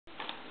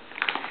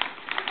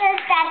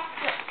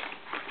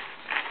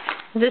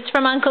Is this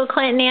from Uncle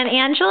Clint and Aunt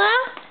Angela?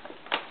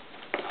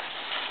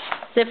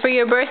 Is it for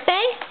your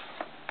birthday?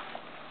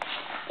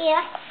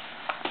 Yeah.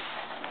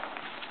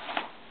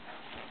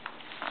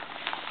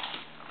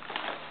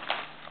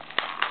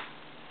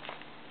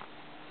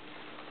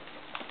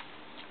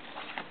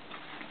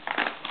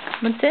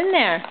 What's in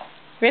there?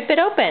 Rip it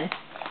open.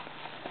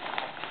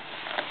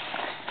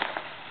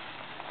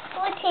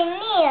 What's in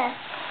there?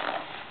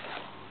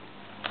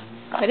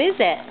 What is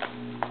it?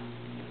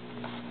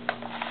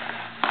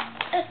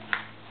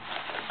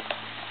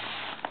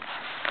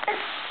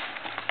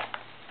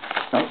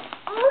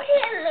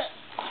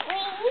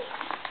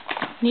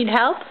 Need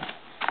help?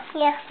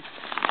 Yeah.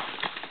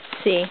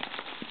 Let's see.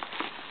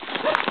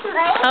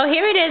 Oh,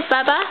 here it is,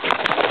 Bubba.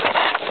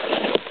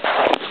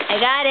 I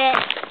got it.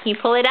 Can you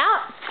pull it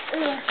out?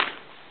 Yeah.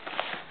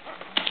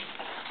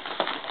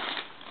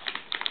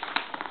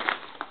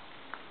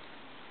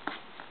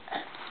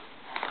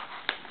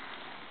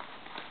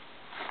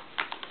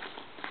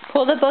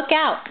 Pull the book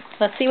out.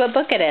 Let's see what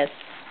book it is.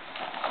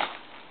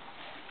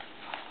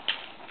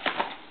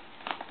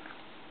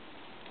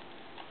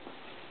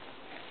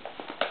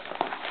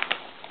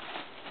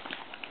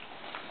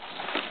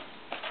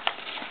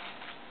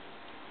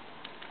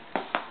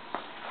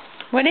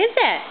 What is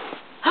it?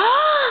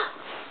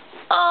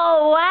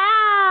 Oh,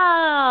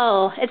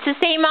 wow! It's the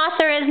same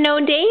author as No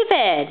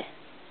David.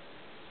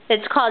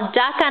 It's called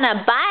Duck on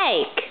a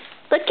Bike.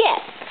 Look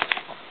it.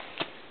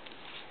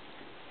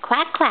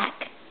 Quack,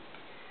 quack.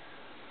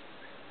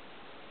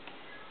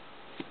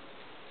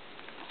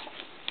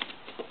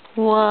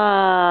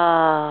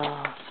 Whoa.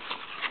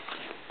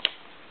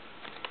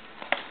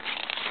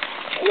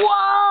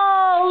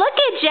 Whoa! Look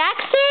at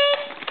Jackson.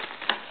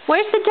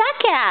 Where's the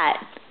duck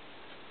at?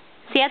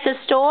 Is he at the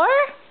store?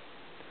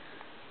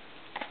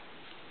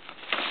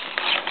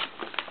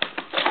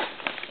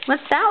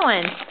 What's that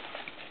one?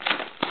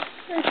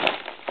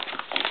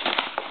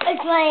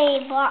 It's my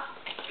box.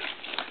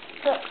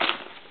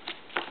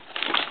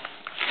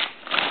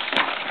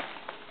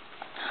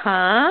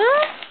 Huh?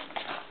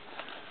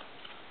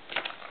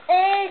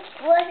 It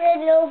was a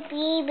No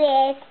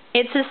David.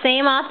 It's the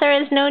same author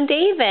as No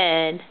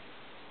David.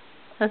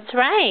 That's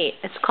right.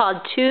 It's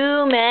called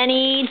Too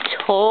Many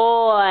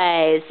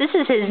Toys. This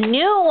is his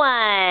new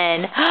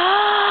one.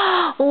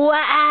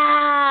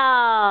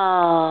 Wow.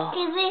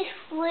 David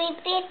plays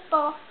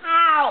baseball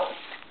house.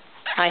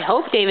 I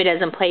hope David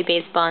doesn't play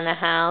baseball in the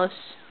house.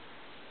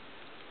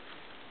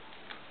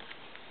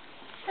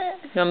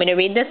 You want me to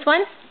read this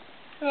one?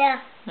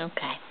 Yeah.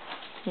 Okay.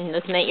 You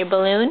looking at your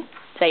balloon?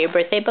 Is that your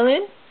birthday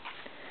balloon?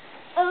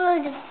 I'm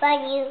going to buy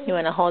you. You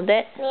want to hold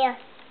it? Yeah.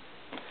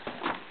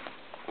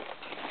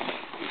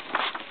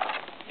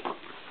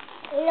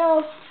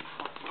 No.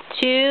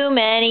 Too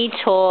many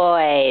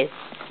toys.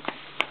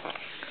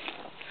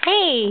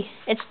 Hey,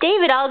 it's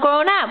David all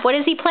grown up. What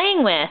is he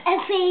playing with? I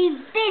play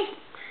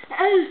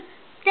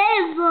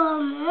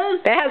baseball.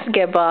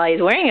 Basketball.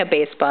 He's wearing a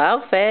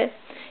baseball outfit.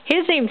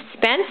 His name's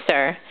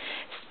Spencer.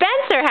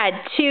 Spencer had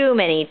too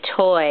many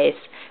toys.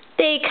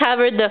 They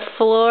covered the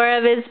floor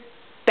of his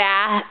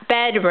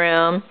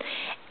bedroom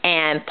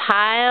and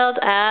piled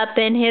up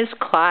in his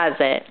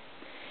closet.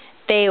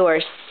 They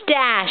were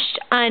stashed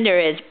under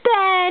his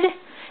bed.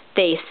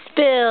 They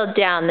spilled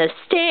down the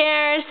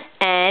stairs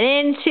and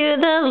into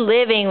the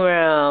living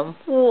room.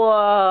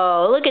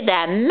 Whoa, look at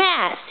that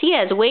mess. He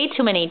has way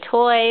too many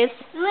toys.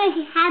 Look,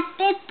 he has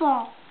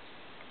baseball.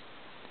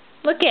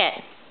 Look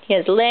at, he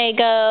has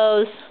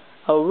Legos,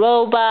 a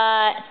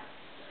robot,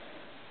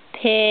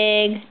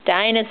 pig,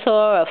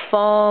 dinosaur, a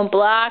phone,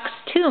 blocks.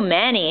 Too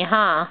many,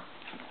 huh?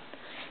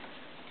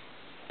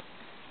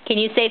 Can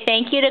you say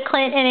thank you to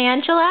Clint and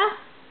Angela?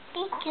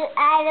 Thank you,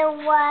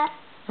 Iowa.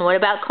 And what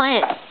about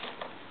Clint?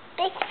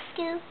 Thank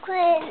you,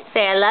 Clint.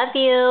 Say I love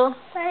you.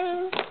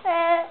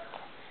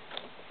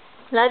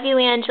 Love you,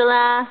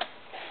 Angela.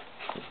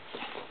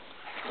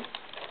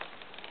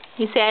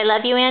 You say I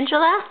love you,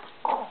 Angela?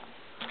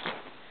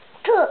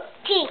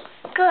 Cookie,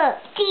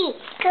 cookie,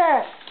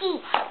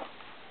 cookie.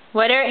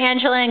 What are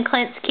Angela and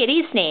Clint's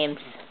kitties' names?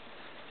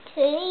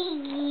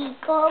 Piggy,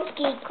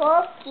 cookie,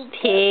 cookie.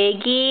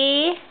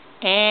 Piggy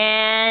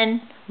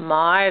and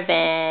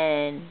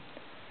Marvin.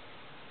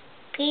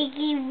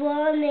 Piggy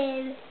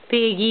Marvin.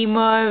 Piggy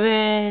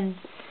Marvin.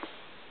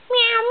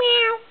 Meow,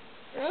 meow.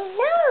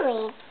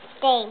 No,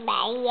 say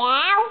meow.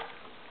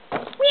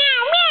 Meow,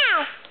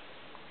 meow.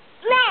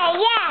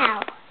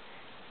 Meow.